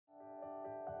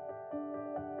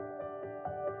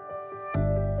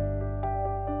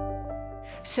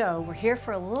So we're here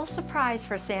for a little surprise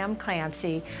for Sam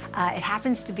Clancy. It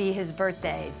happens to be his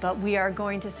birthday, but we are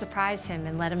going to surprise him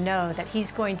and let him know that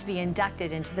he's going to be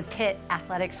inducted into the Pitt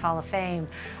Athletics Hall of Fame.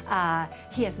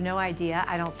 He has no idea,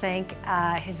 I don't think.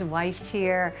 His wife's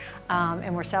here,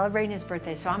 and we're celebrating his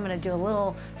birthday, so I'm gonna do a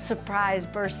little surprise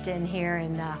burst in here,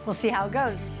 and we'll see how it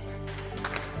goes.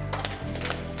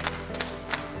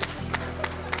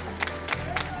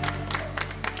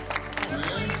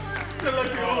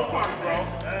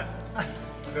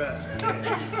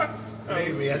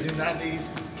 Believe me, I do not need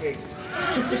cake.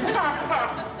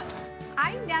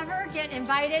 I never get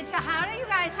invited to, how do you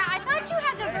guys, I thought you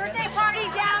had the birthday party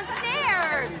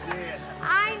downstairs.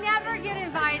 I never get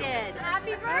invited.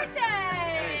 Happy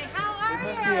birthday. How are you?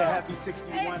 It must be a happy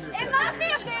 61 or something. It must be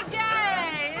a big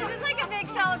day. This is like a big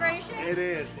celebration. It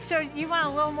is. So you want a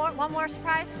little more, one more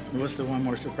surprise? What's the one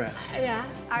more surprise? Yeah.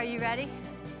 Are you ready?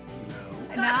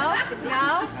 No. No?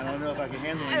 No? I don't know if I can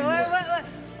handle it anymore.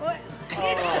 What?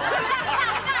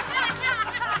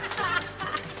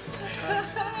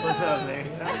 What's up, man?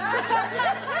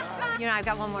 You know, I've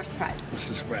got one more surprise. What's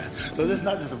the surprise? So this is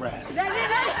not the surprise. Hey, that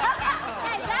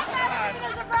better be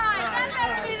the surprise. That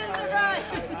better be the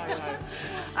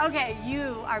surprise. Okay,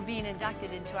 you are being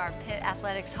inducted into our Pitt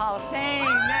Athletics Hall of Fame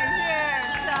next year.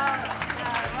 So,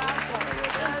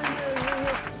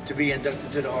 welcome. To be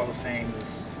inducted to the Hall of Fame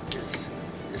is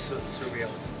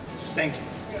surreal. Thank you.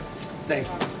 Thank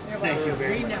you. Thank you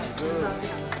very much.